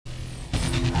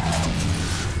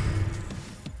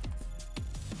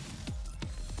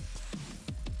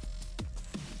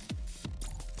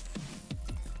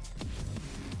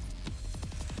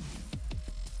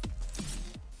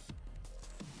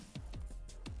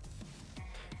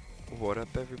What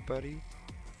up, everybody?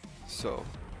 So,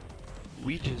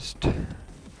 we just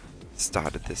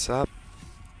started this up.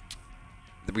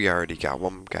 We already got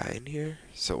one guy in here,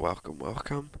 so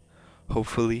welcome.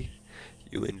 Hopefully,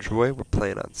 you enjoy. We're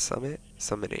playing on Summit.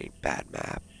 Summit ain't bad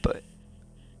map, but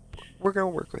we're gonna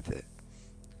work with it.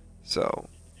 So,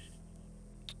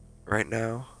 right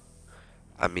now,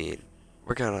 I mean,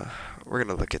 we're gonna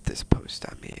look at this post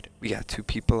I made. We got 2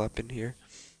 people up in here.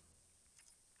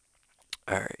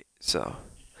 Alright, so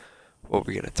what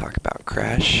we're gonna talk about?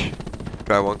 Crash.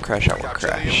 Do I want crash? I want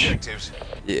crash.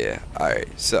 Yeah, alright,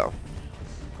 so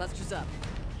Clusters up.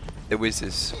 it was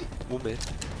this woman.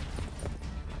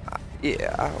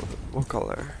 We'll call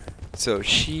her. So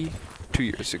she 2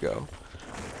 years ago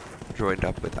joined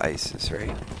up with ISIS,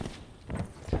 right?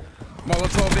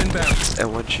 Molotov inbound.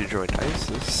 And once she joined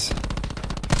ISIS,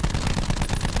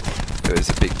 it was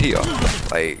a big deal.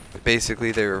 Like,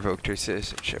 basically they revoked her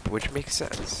citizenship, which makes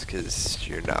sense because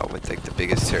you're now with like the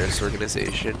biggest terrorist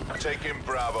organization.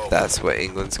 That's what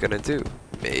England's gonna do.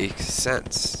 Makes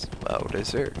sense. Well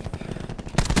deserved.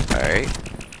 Alright.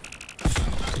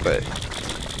 But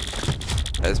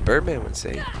as Birdman would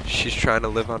say, she's trying to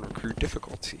live on recruit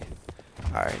difficulty.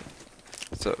 Alright.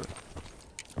 So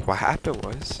what happened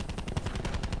was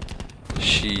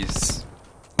she's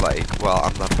like, well,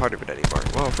 I'm not part of it anymore.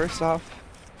 Well, first off,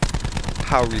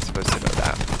 how are we supposed to know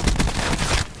that?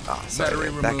 Oh, sorry,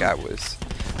 that guy was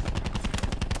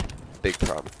big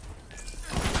problem.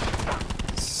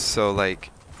 So, like,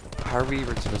 how are we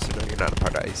even supposed to know you're not a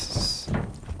part of ISIS?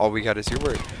 All we got is your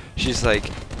word. She's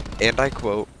like, and I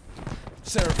quote,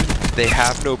 they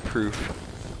have no proof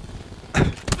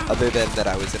other than that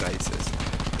I was in ISIS.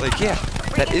 Like, yeah,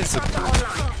 that is the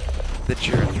proof that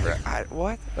you're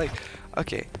what? Like,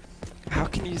 okay, how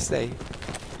can you say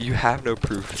you have no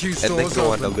proof and then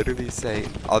go on to literally say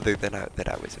other than that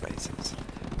I was in ISIS?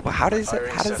 Well, how does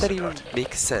that even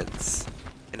make sense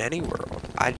in any world?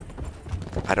 I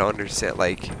don't understand.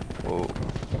 Like, whoa.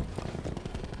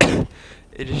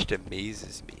 It just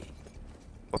amazes me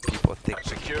what people think.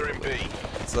 Securing B.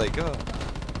 It's like, oh,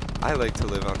 I like to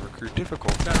live on recruit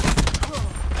difficulty,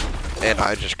 and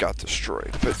I just got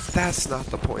destroyed. But that's not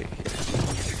the point here.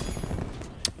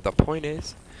 The point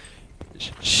is,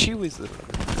 she was living on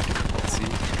recruit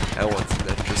difficulty and wants to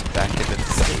then just back into the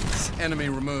States. Enemy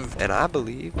removed. And I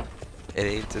believe it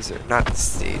ain't deserved. Not the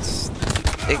States,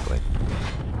 England,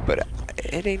 but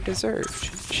it ain't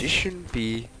deserved. She shouldn't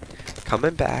be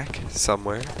coming back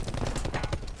somewhere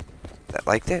that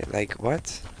like that. Like,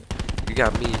 what? You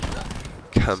got me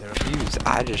confused.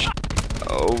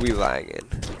 Oh, we lagging.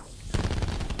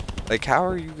 Like, how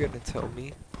are you gonna tell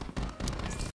me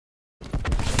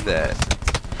that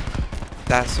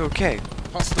that's okay?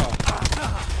 Hostile.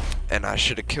 And I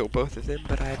should have killed both of them,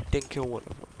 but I didn't kill one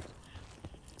of them.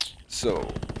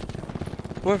 So,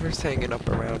 whoever's hanging up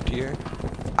around here,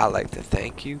 I like to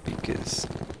thank you because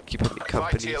keeping me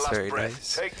company is very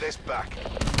nice. Take this back.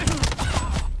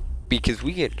 Because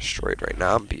we get destroyed right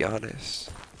now, I'm be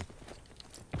honest.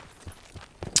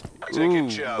 Ooh,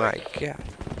 my god.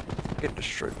 Getting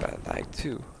destroyed by lag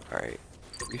too. Alright,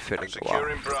 we finna go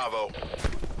Securing off. Bravo.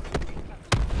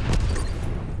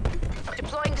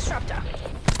 Deploying disruptor.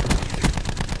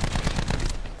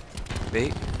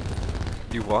 Mate?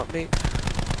 You want me?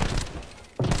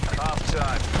 Half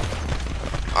time.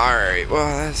 Alright, well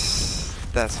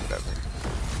that's whatever.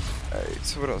 Alright,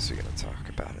 so what else are we gonna talk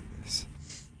about in this?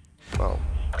 Well,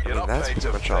 I mean, that's pretty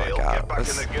much all I got.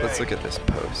 Let's look at this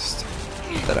post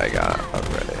that I got on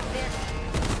Reddit.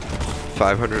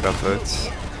 500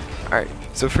 upvotes. Alright,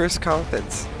 so first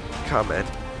comment.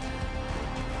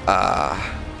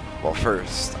 Well,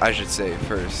 first,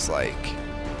 like,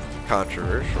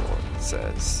 controversial one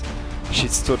says, she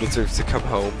still deserves to come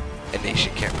home. A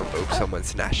nation can't revoke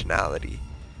someone's nationality.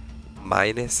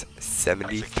 Minus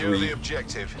 73,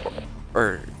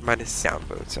 or minus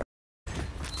downvotes.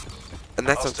 And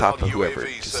that's on top of whoever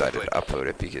decided to upload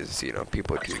it, because, you know,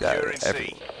 people do that.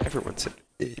 Everyone's an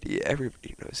idiot.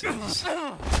 Everybody knows this.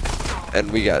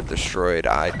 And we got destroyed.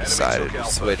 I decided to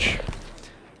switch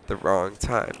the wrong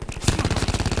time.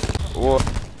 Whoa.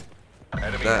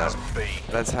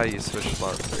 That's how you switch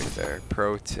launch right there.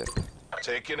 Pro tip.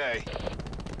 Taking A.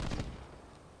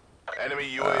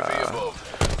 Enemy UAV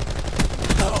above.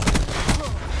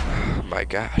 Oh my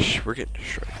gosh, we're getting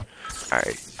destroyed.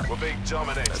 Alright. We're being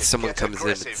dominated. Someone comes in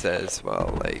and says,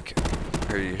 well, like,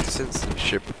 her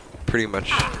citizenship pretty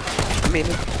much, I mean,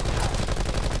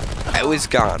 it was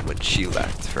gone when she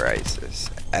left for ISIS,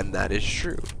 and that is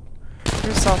true.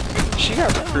 First off, she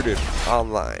got recruited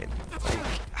online. Like,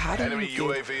 how do Enemy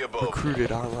you get UAV above.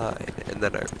 recruited online and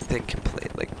then complain?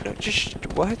 Like, no, just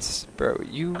what, bro?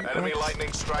 Enemy What?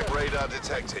 lightning strike radar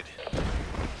detected.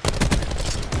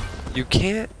 You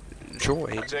can't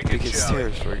join the Take it, biggest Charlie.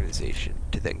 terrorist organization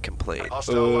to then complain.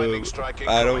 Hostile lightning strike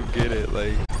I incoming. don't get it.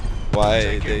 Like, why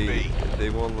Take it, B.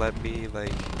 they won't let me?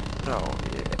 Like, no,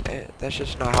 that's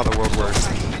just not how the world works.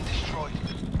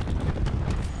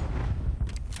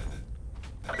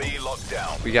 B locked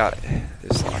down. We got it.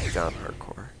 This lockdown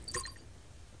hardcore.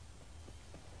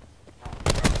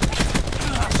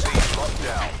 C locked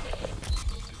down.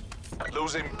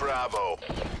 Losing Bravo.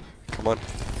 Come on,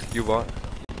 you want?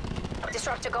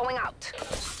 Disruptor going out.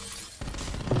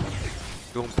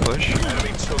 You want push?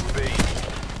 Enemy took B.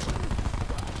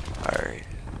 Alright.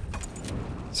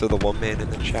 So the one man in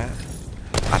the chat,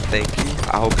 I thank you.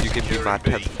 I hope you can be my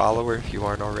 10th follower if you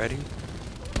aren't already.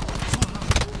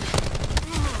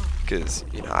 Because,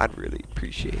 you know, I'd really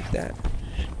appreciate that.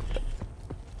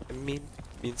 It means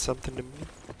something to me.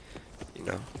 You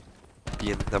know,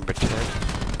 being number 10,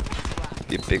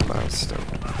 be a big milestone.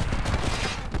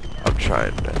 I'm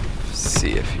trying to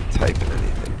see if you type in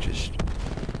anything, just...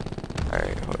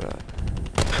 Alright, hold on.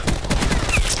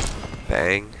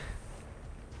 Bang.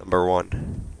 Number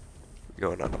 1. We're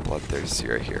going on a bloodthirsty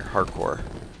right here. Hardcore.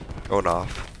 Going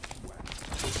off.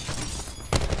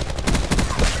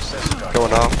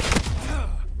 Going off.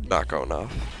 Not going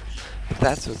off. But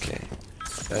that's okay.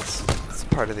 That's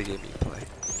part of the game you play.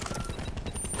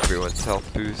 Everyone's health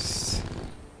boosts.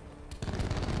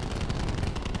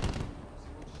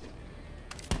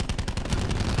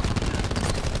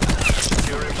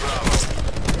 Securing Bravo.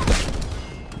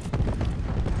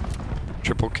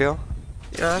 Triple kill.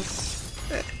 You know,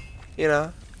 you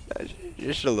know,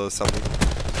 just a little something.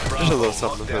 Just a little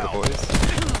something for the boys.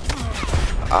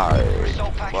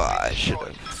 Alright, well, I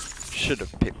should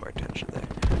have paid more attention there.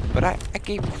 But I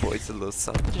gave the boys a little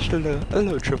something, just a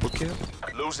little triple kill.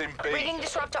 Losing B. Bringing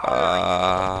disruptor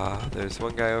online. There's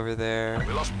one guy over there.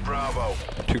 We lost Bravo.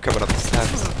 2 coming up the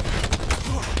steps.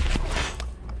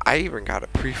 I even got a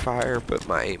pre-fire, but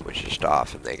my aim was just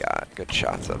off and they got good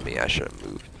shots on me. I should have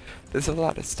moved. There's a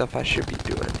lot of stuff I should be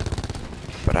doing,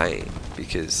 but I ain't,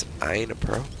 because I ain't a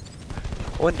pro.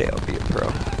 One day I'll be a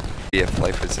pro. If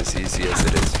life was as easy as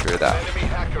it is for that. Enemy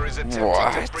hacker is attempting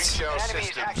to breach our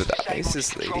systems. For the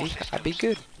ISIS lady, I'd be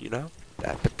good, you know?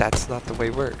 But that's not the way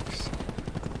it works.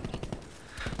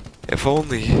 If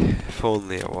only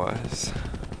it was.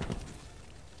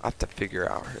 I have to figure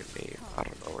out her name. I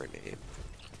don't know her name.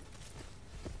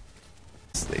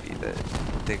 This lady that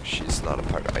thinks she's not a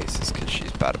part of ISIS because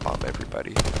she's about to bomb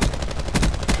everybody.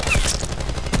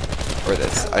 Or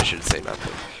this, I should say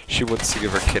nothing. She wants to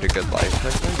give her kid a good life.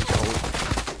 Like, no, you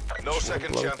don't. No She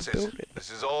second won't blow chances. the building, This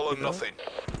is all or you know? nothing.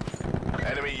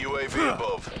 Enemy UAV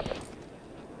above.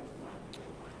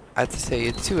 I'd say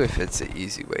it too if it's an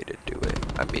easy way to do it.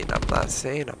 I mean, I'm not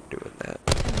saying I'm doing that.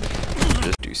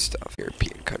 Just do stuff.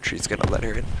 European country's gonna let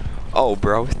her in. Oh,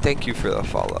 bro, thank you for the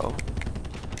follow.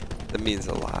 That means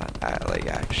a lot.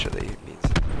 Actually, it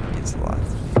means a lot.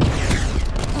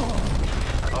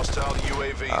 Hostile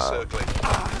UAV circling.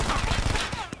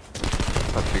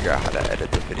 I'll figure out how to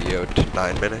edit the video to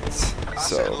 9 minutes.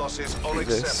 Asset So, losses do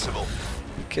this. unacceptable.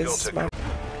 Because You'll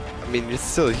I mean, you're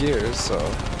still here, so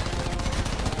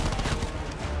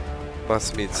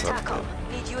must mean Tackle.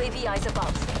 something. Need UAV eyes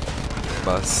above.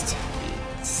 Must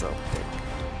mean something.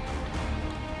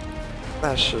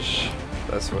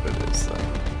 That's what it is, though.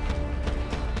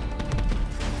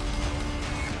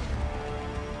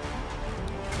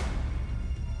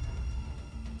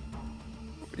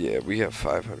 Yeah, we have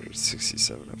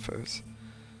 567 FOs.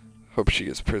 Hope she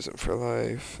gets prison for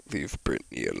life. Leave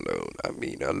Brittany alone. I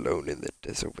mean, alone in the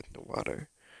desert with no water.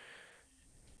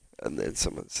 And then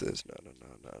someone says, no,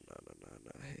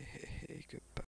 hey, goodbye.